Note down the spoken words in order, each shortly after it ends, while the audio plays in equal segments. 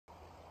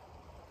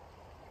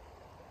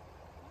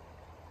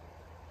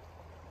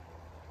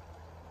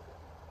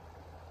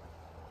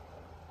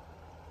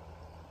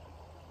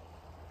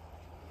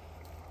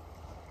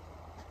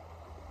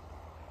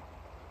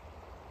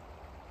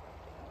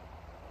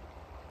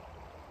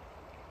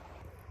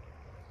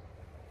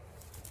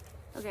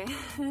Okay.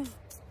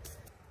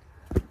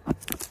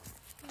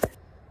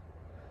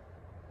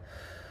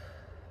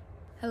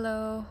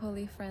 Hello,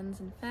 holy friends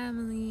and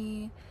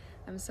family.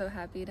 I'm so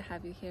happy to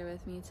have you here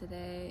with me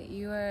today.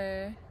 You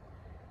are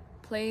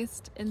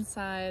placed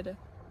inside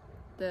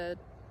the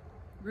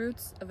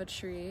roots of a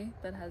tree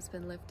that has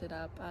been lifted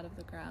up out of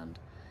the ground.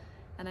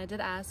 And I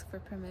did ask for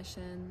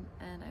permission,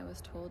 and I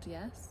was told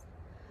yes,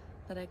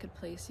 that I could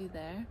place you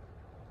there.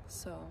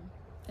 So,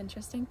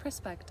 interesting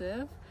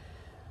perspective.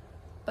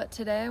 But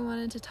today I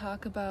wanted to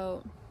talk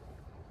about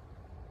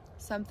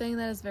something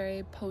that is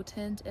very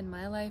potent in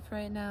my life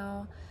right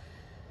now.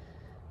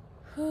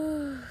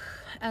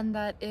 And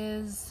that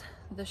is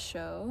the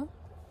show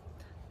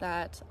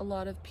that a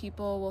lot of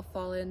people will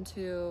fall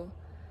into.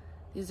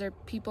 These are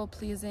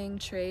people-pleasing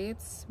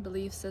traits,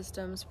 belief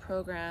systems,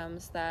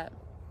 programs that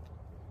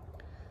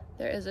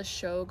there is a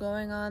show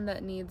going on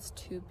that needs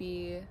to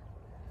be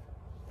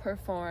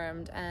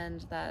performed,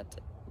 and that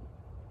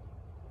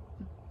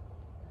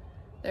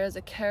there is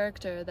a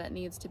character that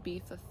needs to be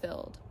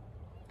fulfilled.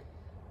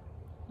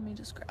 Let me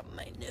just grab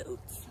my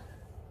notes.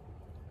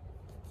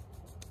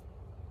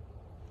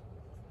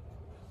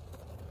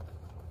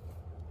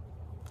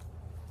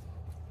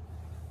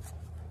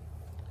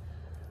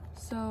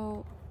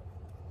 So,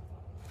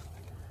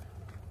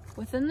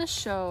 within the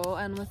show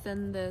and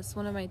within this,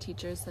 one of my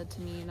teachers said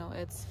to me,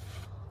 it's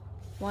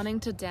wanting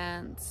to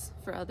dance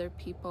for other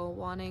people,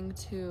 wanting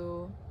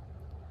to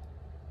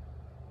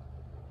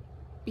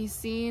be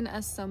seen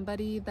as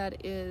somebody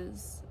that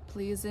is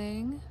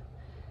pleasing,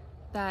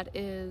 that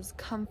is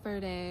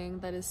comforting,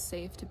 that is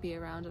safe to be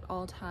around at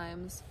all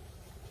times.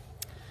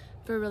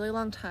 For a really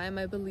long time,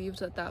 I believed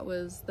that that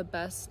was the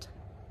best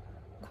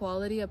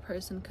quality a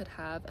person could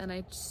have, and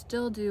I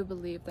still do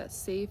believe that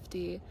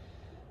safety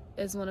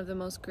is one of the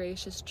most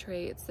gracious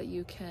traits that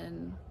you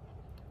can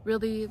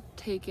really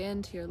take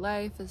into your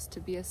life, is to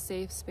be a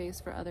safe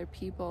space for other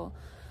people.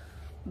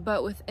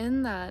 But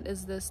within that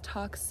is this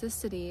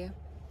toxicity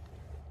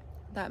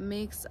that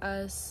makes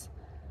us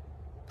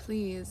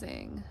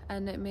pleasing,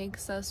 and it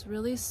makes us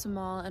really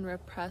small and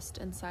repressed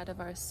inside of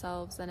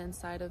ourselves and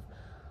inside of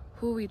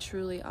who we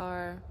truly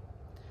are.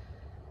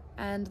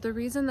 And the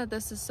reason that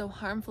this is so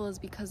harmful is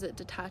because it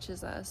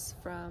detaches us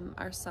from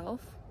ourself.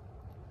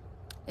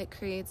 It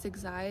creates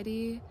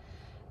anxiety.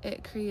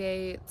 It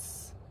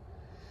creates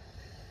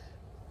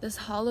this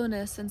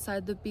hollowness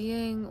inside the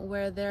being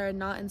where they're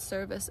not in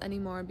service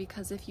anymore,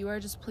 because if you are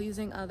just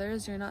pleasing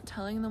others, you're not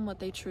telling them what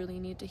they truly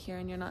need to hear,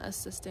 and you're not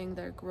assisting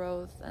their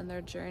growth and their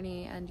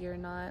journey, and you're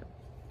not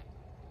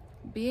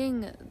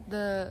being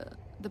the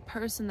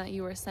person that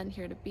you were sent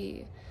here to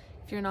be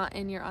if you're not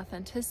in your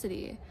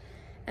authenticity.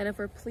 And if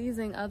we're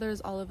pleasing others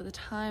all of the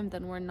time,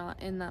 then we're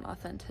not in that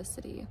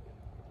authenticity.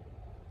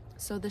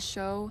 So the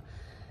show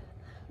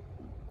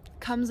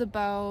comes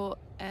about,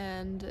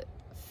 and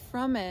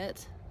from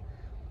it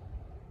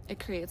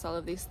creates all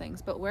of these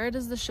things. But where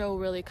does the show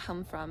really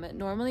come from? It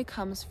normally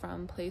comes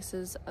from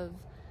places of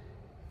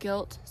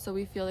guilt. So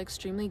we feel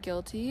extremely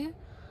guilty.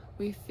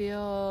 We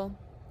feel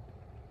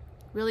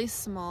really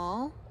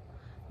small.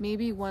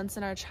 Maybe once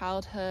in our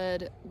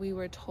childhood, we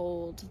were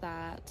told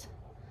that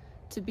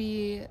to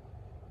be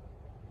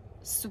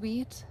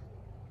sweet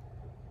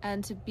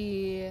and to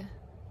be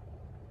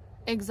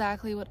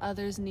exactly what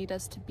others need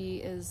us to be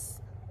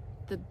is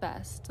the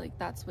best. Like,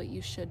 that's what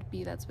you should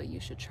be, that's what you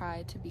should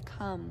try to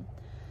become.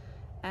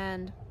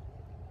 And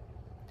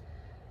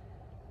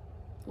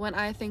when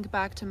I think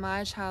back to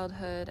my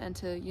childhood and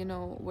to,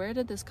 where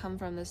did this come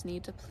from, this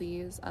need to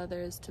please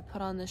others, to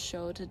put on this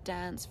show, to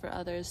dance for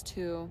others,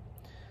 to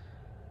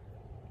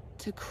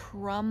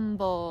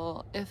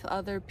crumble if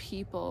other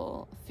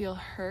people feel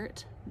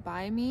hurt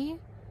by me,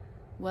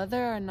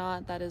 whether or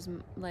not that is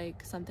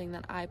like something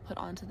that I put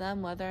onto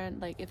them, whether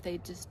like if they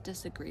just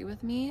disagree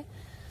with me.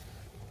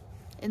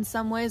 In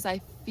some ways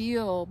I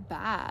feel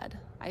bad.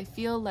 I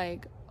feel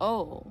like,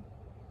 oh,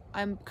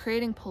 I'm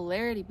creating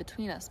polarity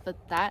between us, but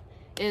that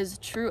is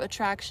true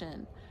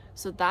attraction.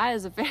 So that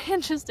is a very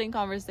interesting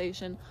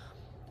conversation.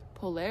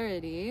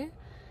 Polarity,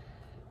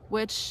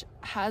 which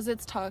has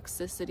its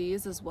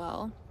toxicities as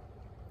well.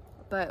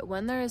 But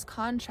when there is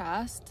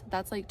contrast,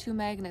 that's like two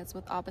magnets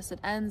with opposite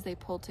ends, they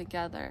pull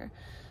together.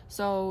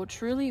 So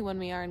truly, when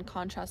we are in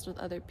contrast with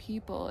other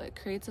people, it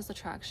creates this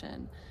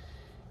attraction.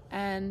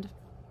 And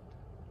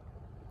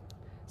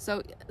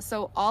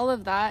so all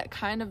of that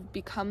kind of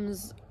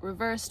becomes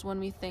reversed when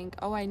we think,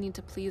 oh, I need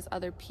to please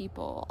other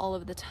people all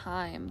of the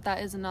time.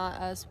 That is not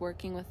us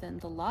working within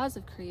the laws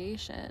of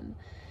creation.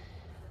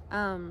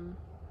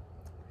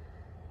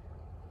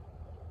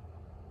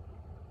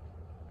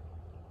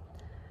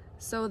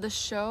 So the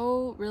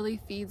show really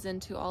feeds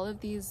into all of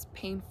these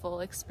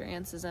painful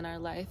experiences in our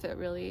life. It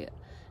really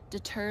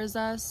deters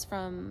us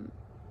from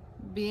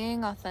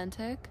being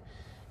authentic.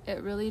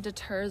 It really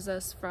deters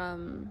us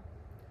from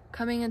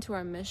coming into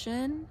our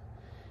mission,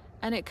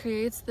 and it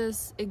creates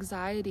this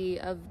anxiety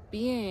of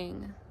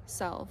being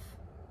self,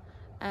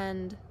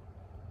 and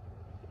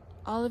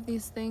all of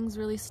these things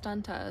really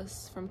stunt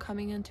us from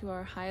coming into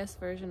our highest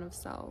version of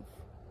self.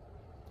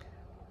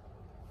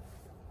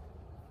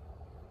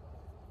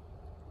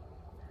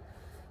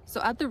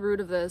 So at the root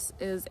of this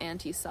is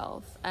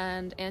anti-self,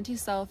 and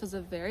anti-self is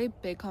a very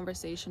big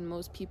conversation.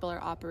 Most people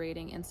are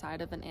operating inside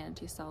of an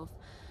anti-self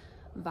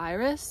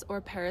virus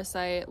or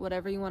parasite,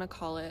 whatever you want to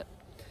call it.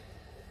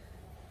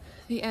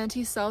 The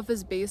anti-self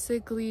is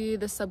basically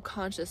the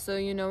subconscious. So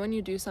you know when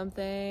you do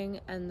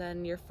something and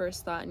then your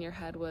first thought in your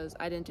head was,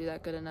 I didn't do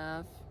that good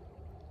enough.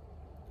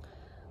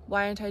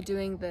 Why aren't I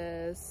doing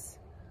this?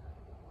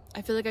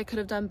 I feel like I could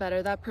have done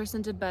better. That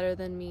person did better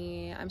than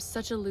me. I'm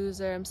such a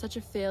loser. I'm such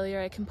a failure.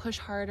 I can push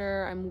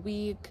harder. I'm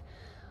weak.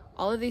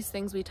 All of these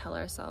things we tell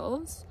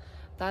ourselves.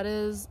 That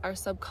is our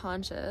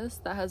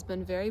subconscious that has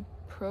been very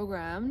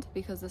programmed,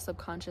 because the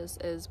subconscious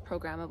is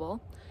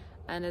programmable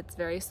and it's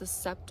very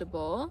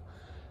susceptible.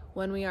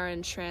 When we are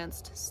in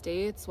tranced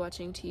states,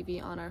 watching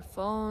TV on our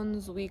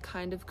phones, we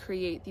kind of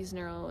create these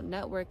neural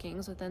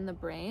networkings within the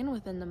brain,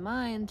 within the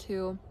mind,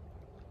 to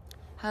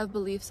have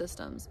belief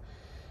systems.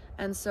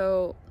 And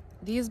so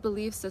these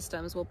belief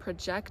systems will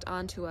project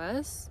onto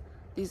us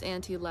these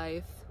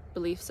anti-life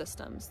belief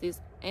systems,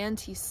 these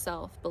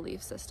anti-self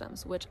belief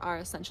systems, which are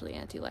essentially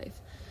anti-life.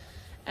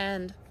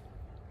 And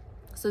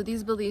so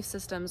these belief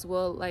systems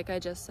will, like I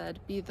just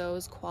said, be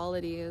those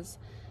qualities,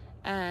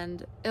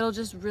 and it'll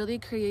just really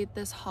create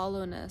this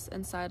hollowness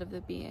inside of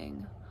the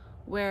being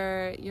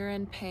where you're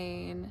in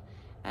pain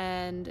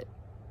and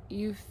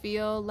you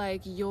feel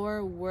like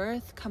your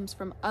worth comes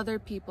from other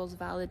people's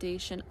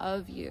validation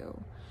of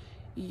you.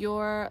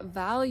 Your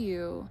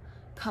value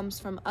comes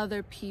from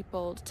other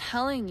people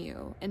telling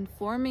you,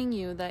 informing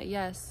you that,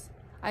 yes,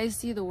 I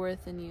see the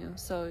worth in you,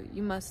 so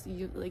you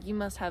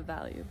must have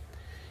value,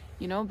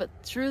 you know. But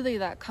truly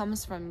that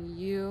comes from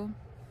you,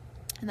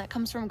 and that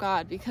comes from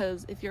God,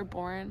 because if you were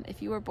born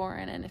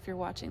and if you're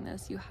watching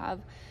this, you have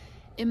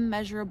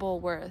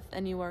immeasurable worth,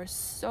 and you are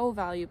so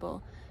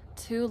valuable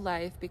to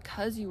life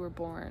because you were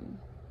born,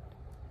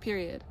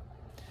 period.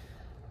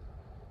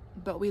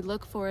 But we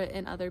look for it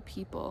in other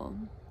people.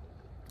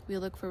 We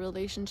look for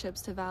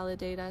relationships to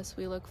validate us.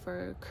 We look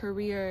for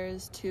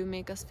careers to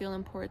make us feel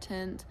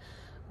important.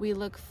 We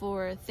look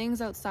for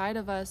things outside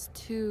of us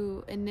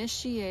to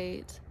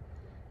initiate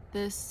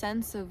this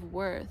sense of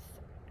worth.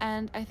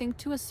 And I think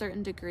to a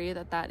certain degree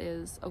that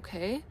is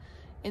okay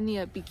in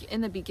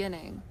the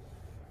beginning.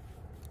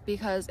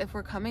 Because if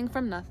we're coming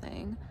from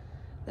nothing,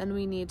 then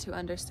we need to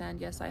understand,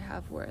 yes, I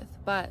have worth.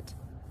 But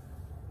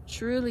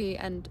truly,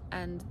 and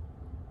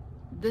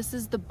this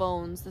is the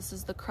bones, this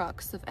is the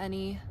crux of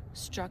any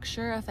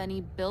structure, of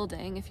any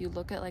building. If you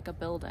look at like a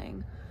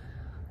building,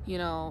 you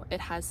know, it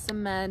has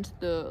cement,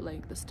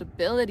 the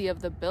stability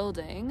of the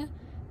building,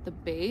 the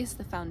base,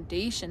 the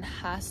foundation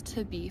has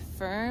to be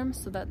firm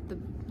so that the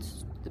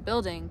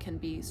building can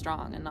be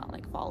strong and not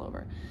like fall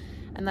over.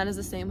 And that is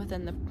the same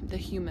within the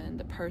human,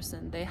 the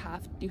person.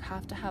 You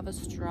have to have a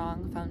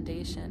strong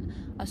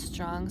foundation, a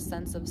strong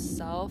sense of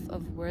self,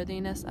 of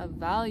worthiness, of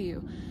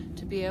value,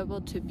 to be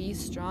able to be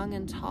strong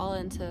and tall,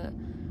 and to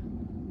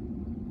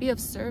be of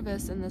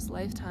service in this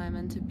lifetime,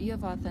 and to be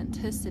of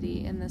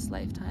authenticity in this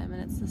lifetime.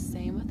 And it's the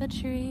same with a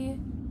tree.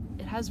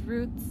 It has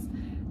roots,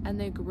 and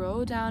they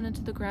grow down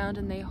into the ground,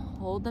 and they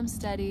hold them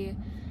steady,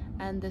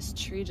 and this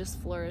tree just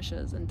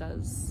flourishes and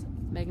does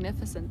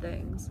magnificent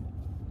things.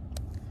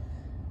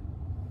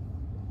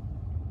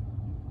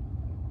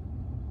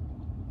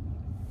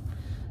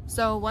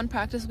 So one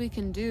practice we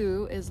can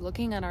do is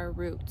looking at our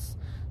roots.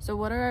 So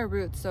what are our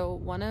roots? So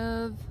one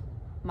of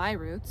my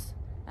roots,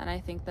 and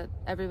I think that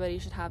everybody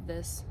should have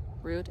this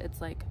root,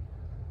 it's like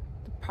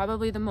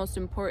probably the most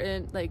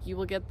important, like you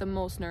will get the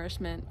most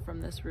nourishment from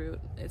this root.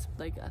 It's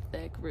like a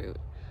thick root.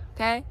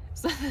 Okay,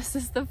 so this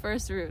is the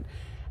first root,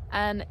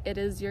 and it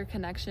is your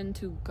connection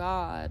to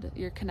God,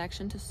 your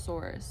connection to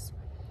source.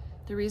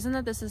 The reason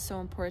that this is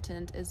so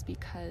important is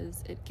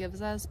because it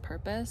gives us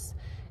purpose,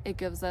 it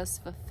gives us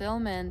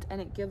fulfillment,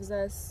 and it gives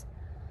us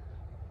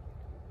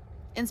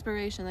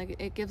inspiration. Like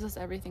it gives us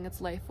everything.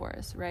 It's life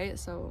force, right?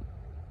 So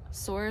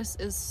source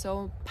is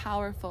so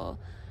powerful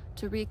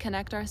to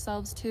reconnect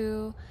ourselves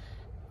to,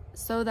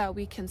 so that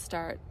we can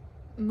start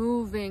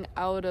moving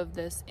out of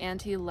this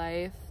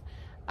anti-life,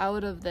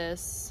 out of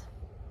this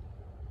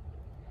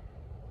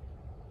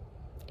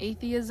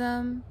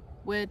atheism,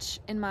 which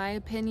in my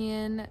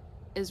opinion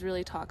is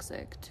really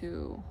toxic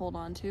to hold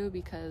on to,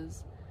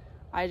 because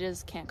I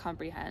just can't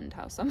comprehend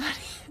how somebody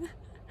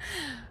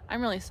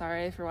I'm really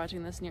sorry if you're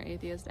watching this and you're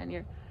atheist and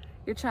you're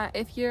trying,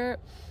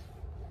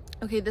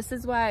 okay, this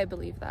is why I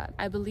believe that.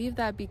 I believe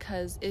that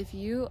because if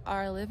you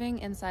are living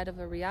inside of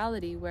a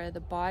reality where the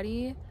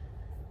body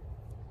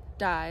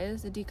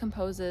dies, it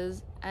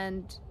decomposes,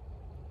 and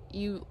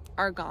you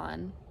are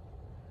gone,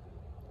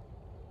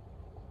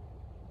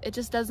 it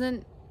just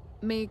doesn't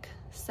make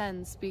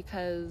sense,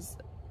 because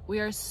we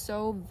are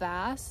so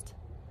vast.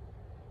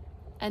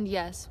 And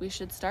yes, we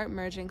should start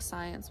merging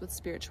science with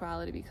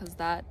spirituality, because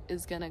that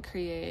is gonna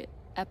create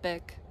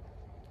epic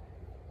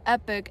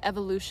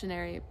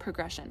evolutionary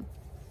progression.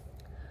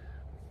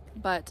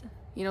 But,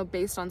 you know,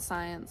 based on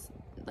science,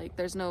 like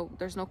there's no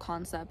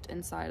concept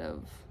inside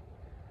of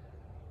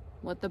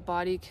what the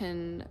body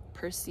can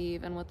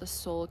perceive and what the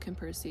soul can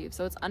perceive.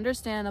 So it's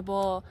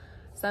understandable.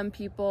 Some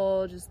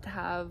people just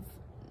have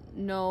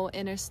no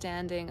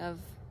understanding of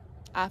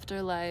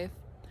afterlife,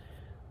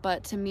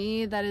 but to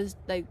me, that is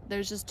like,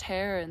 there's just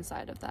terror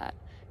inside of that.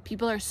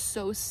 People are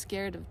so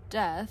scared of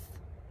death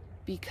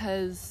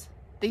because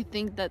they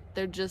think that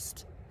they're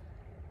just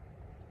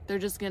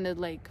gonna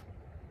like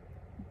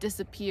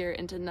disappear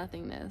into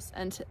nothingness,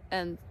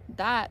 and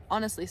that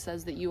honestly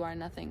says that you are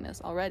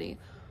nothingness already,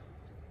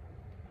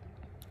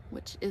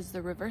 which is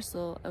the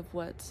reversal of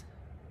what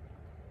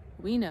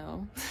we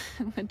know,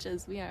 which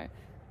is we are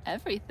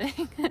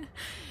everything.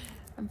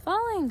 I'm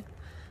falling.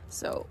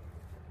 So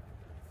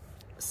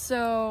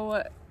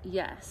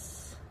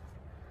yes,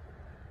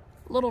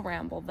 little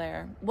ramble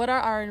there. What are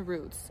our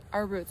roots?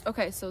 Our roots.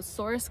 Okay, so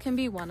source can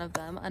be one of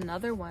them.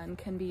 Another one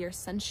can be your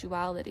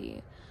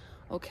sensuality.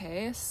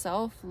 Okay,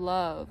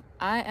 self-love.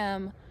 I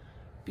am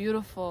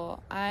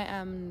beautiful. I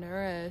am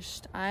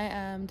nourished. I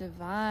am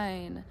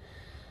divine.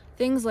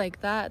 Things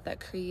like that that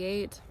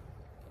create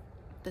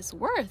this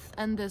worth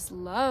and this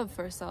love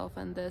for self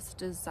and this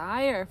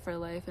desire for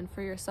life and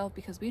for yourself,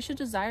 because we should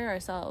desire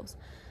ourselves.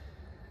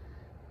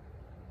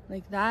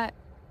 Like that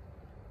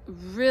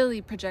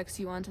really projects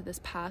you onto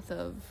this path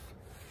of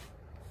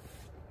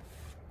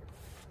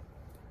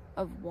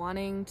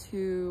wanting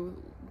to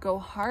go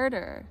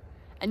harder.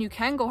 And you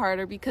can go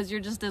harder because you're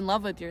just in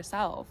love with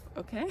yourself,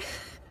 okay?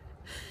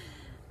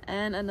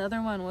 And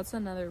another one, what's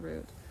another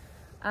root?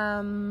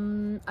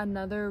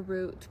 Another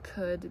root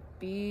could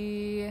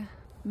be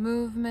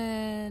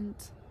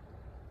movement,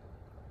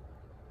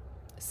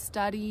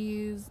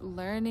 studies,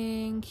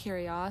 learning,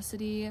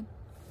 curiosity,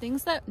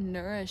 things that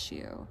nourish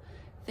you,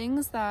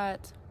 things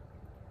that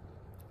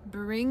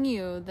bring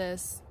you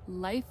this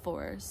life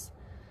force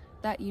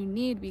that you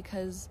need,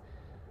 because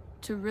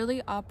to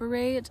really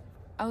operate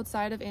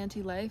outside of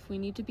anti-life, we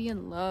need to be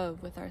in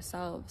love with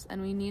ourselves,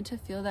 and we need to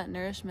feel that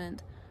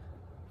nourishment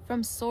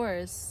from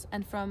source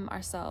and from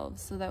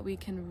ourselves so that we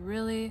can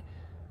really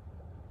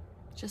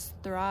just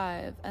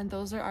thrive. And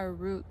those are our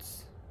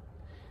roots,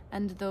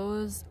 and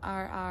those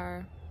are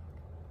our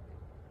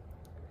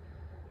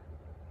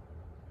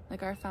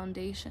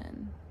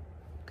foundation,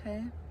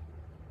 okay?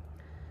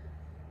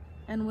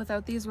 And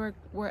without these,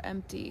 we're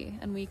empty,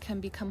 and we can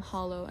become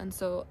hollow. And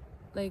so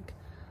like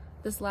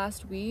this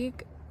last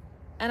week,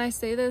 and I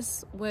say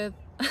this with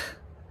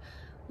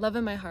love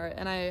in my heart,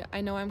 and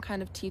I know I'm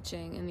kind of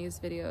teaching in these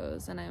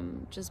videos and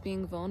I'm just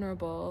being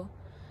vulnerable,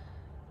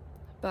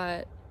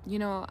 but you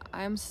know,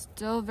 I'm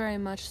still very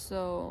much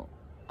so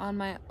on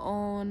my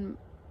own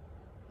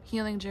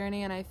healing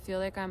journey, and I feel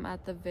like I'm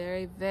at the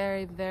very,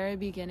 very, very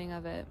beginning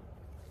of it.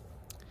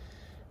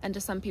 And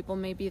to some people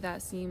maybe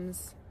that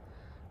seems,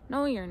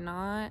 no, you're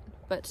not.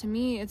 But to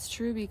me, it's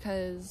true,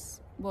 because,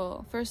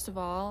 well, first of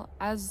all,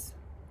 as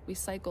we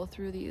cycle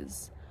through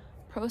these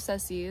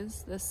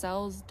processes, the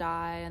cells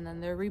die, and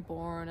then they're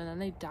reborn, and then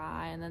they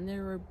die, and then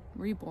they're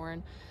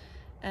reborn.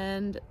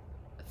 And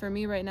for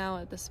me right now,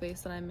 at the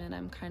space that I'm in,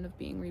 I'm kind of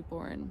being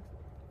reborn.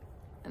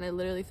 And I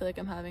literally feel like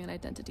I'm having an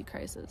identity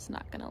crisis,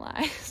 not gonna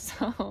lie.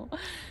 So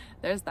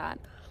there's that.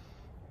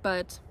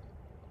 But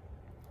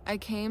I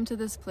came to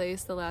this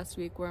place the last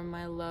week where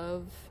my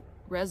love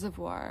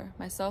reservoir,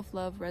 my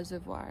self-love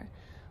reservoir,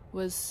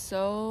 was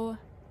so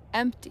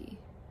empty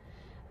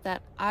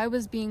that I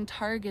was being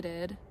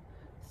targeted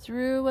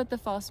through what the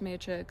false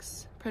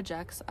matrix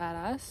projects at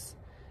us.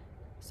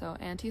 So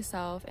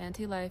anti-self,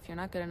 anti-life, you're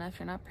not good enough,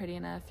 you're not pretty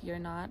enough, you're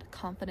not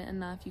confident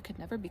enough, you could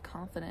never be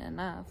confident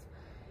enough,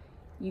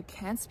 you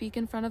can't speak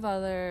in front of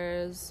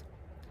others,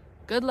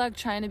 good luck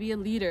trying to be a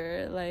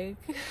leader, like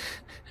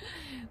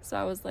so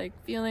I was like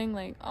feeling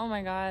like, oh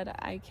my god,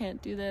 I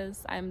can't do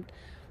this,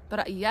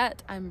 but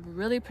yet I'm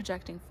really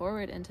projecting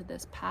forward into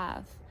this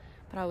path,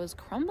 but I was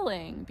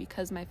crumbling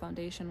because my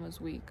foundation was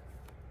weak.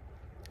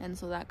 And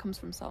so that comes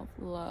from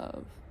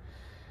self-love.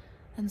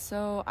 And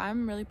so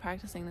I'm really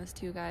practicing this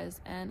too,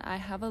 guys, and I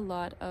have a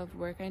lot of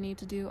work I need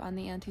to do on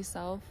the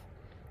anti-self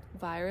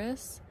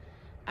virus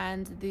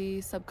and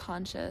the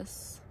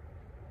subconscious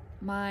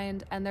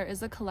mind, and there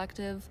is a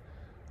collective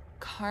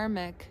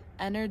karmic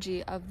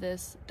energy of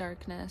this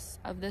darkness,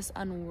 of this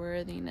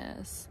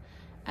unworthiness,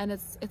 and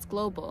it's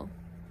global.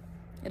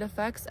 It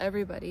affects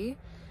everybody,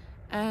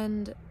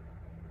 and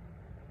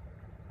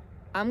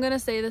I'm gonna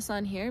say this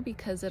on here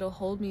because it'll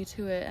hold me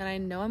to it, and I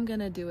know I'm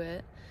gonna do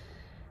it.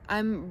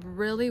 I'm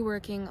really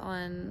working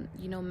on,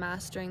 you know,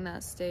 mastering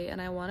that state,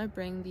 and I want to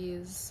bring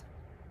these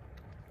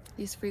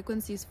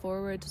frequencies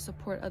forward to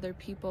support other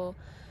people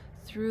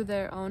through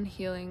their own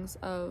healings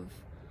of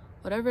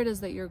whatever it is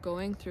that you're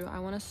going through. I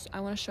want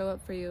to show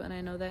up for you, and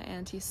I know that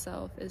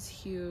anti-self is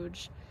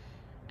huge,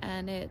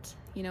 and it,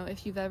 you know,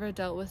 if you've ever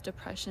dealt with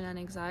depression and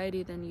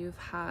anxiety, then you've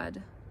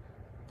had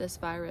this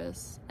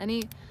virus,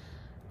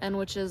 and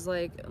which is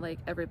like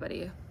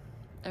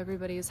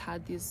everybody's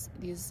had these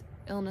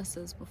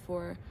illnesses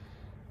before,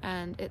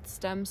 and it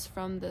stems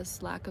from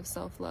this lack of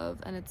self-love,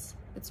 and it's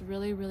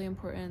really, really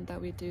important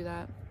that we do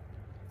that.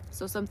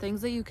 So some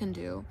things that you can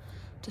do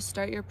to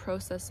start your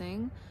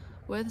processing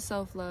with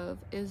self-love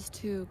is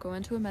to go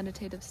into a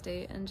meditative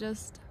state and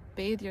just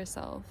bathe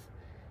yourself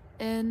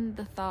in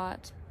the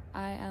thought,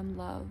 I am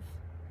love.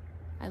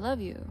 I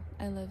love you.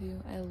 I love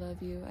you. I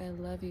love you. I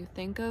love you.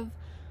 Think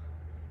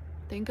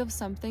of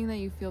something that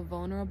you feel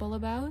vulnerable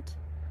about,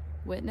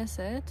 witness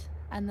it,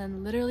 and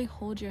then literally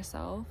hold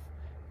yourself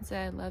and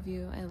say, I love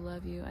you. I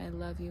love you. I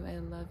love you. I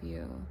love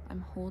you.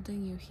 I'm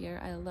holding you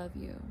here. I love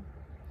you.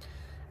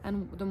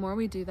 And the more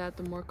we do that,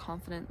 the more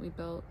confidence we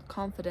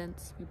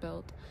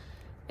build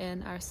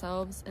in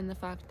ourselves, in the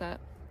fact that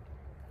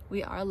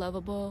we are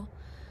lovable,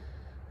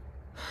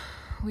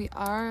 we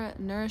are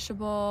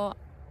nourishable,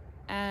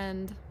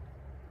 and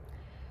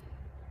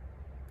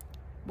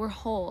we're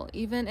whole.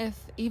 Even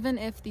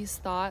if these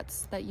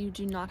thoughts, that you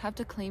do not have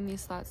to claim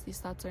these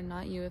thoughts are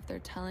not you. If they're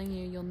telling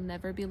you you'll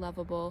never be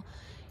lovable,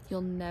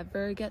 you'll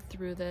never get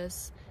through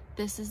this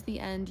is the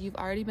end, you've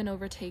already been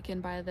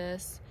overtaken by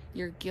this,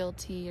 you're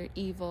guilty, you're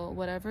evil,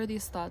 whatever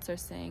these thoughts are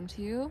saying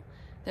to you,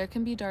 there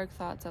can be dark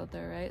thoughts out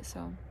there, right?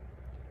 So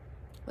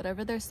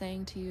whatever they're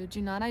saying to you,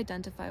 do not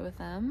identify with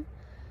them,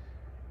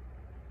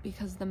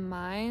 because the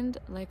mind,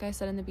 like I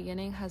said in the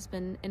beginning, has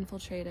been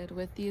infiltrated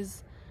with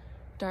these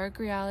dark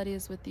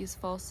realities, with these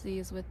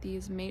falsities, with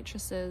these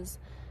matrices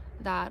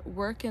that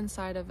work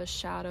inside of a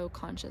shadow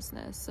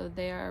consciousness. So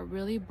they are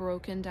really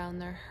broken down,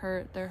 they're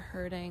hurt, they're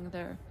hurting,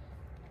 they're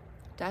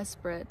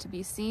desperate to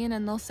be seen,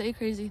 and they'll say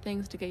crazy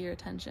things to get your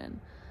attention.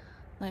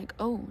 Like,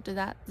 oh, did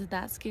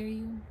that scare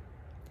you?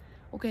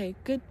 Okay,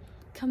 good,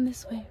 come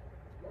this way.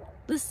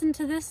 Listen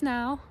to this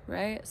now,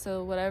 right?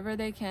 So whatever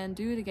they can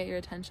do to get your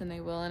attention, they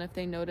will. And if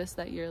they notice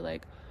that you're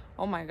like,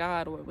 oh my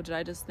God, what did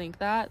I just think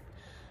that?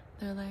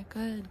 They're like,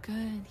 good,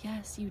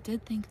 yes, you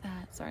did think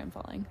that. Sorry, I'm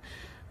falling.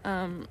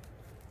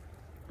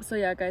 So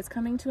yeah, guys,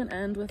 coming to an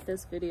end with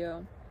this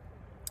video.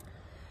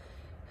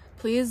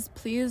 Please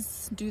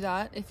do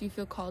that if you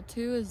feel called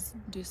to, is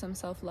do some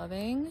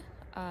self-loving.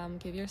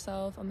 Give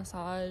yourself a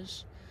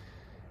massage,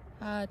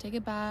 take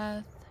a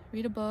bath,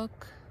 read a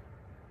book,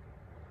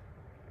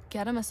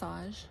 get a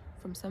massage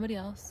from somebody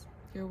else.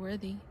 You're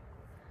worthy.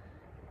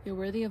 You're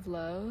worthy of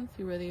love.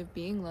 You're worthy of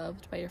being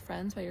loved by your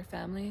friends, by your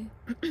family,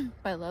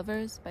 by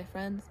lovers, by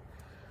friends.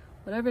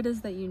 Whatever it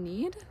is that you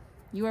need,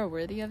 you are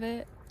worthy of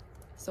it.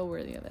 So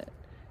worthy of it,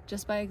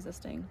 just by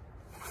existing.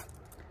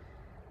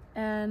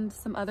 And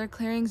some other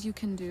clearings you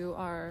can do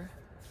are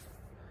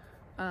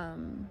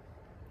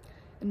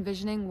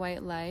envisioning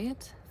white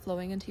light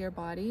flowing into your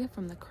body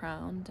from the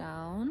crown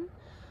down.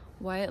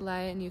 White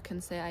light, and you can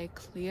say, I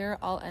clear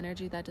all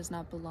energy that does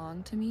not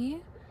belong to me,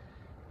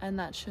 and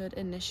that should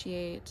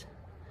initiate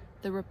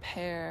the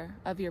repair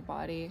of your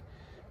body,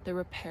 the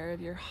repair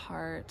of your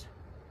heart.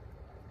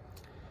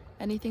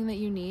 Anything that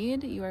you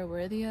need, you are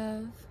worthy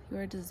of, you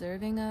are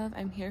deserving of.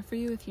 I'm here for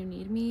you if you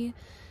need me.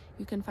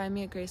 You can find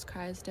me at Grace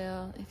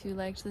Crysdale. If you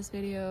liked this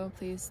video,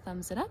 please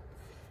thumbs it up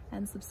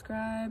and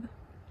subscribe.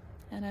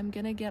 And I'm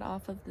gonna get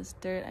off of this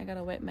dirt. I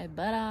gotta wipe my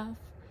butt off.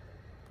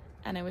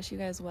 And I wish you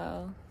guys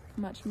well.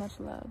 Much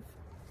love.